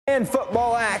And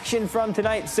football action from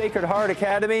tonight's Sacred Heart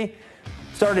Academy.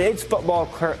 Started its football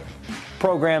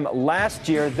program last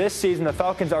year. This season, the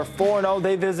Falcons are 4-0.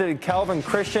 They visited Calvin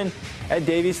Christian at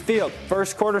Davies Field.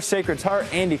 First quarter, Sacred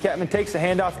Heart, Andy Kettman takes the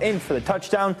handoff in for the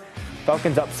touchdown.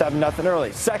 Falcons up 7-0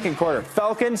 early. Second quarter,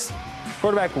 Falcons,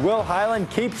 quarterback Will Highland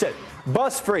keeps it.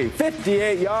 Bus free,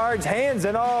 58 yards, hands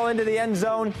and all into the end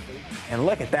zone. And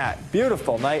look at that,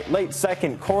 beautiful night, late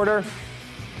second quarter.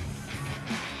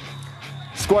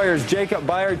 Squires Jacob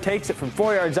Byard takes it from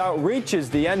 4 yards out, reaches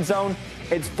the end zone.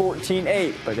 It's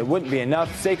 14-8, but it wouldn't be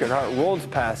enough. Sacred Heart rolls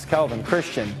past Calvin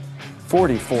Christian,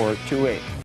 44-8.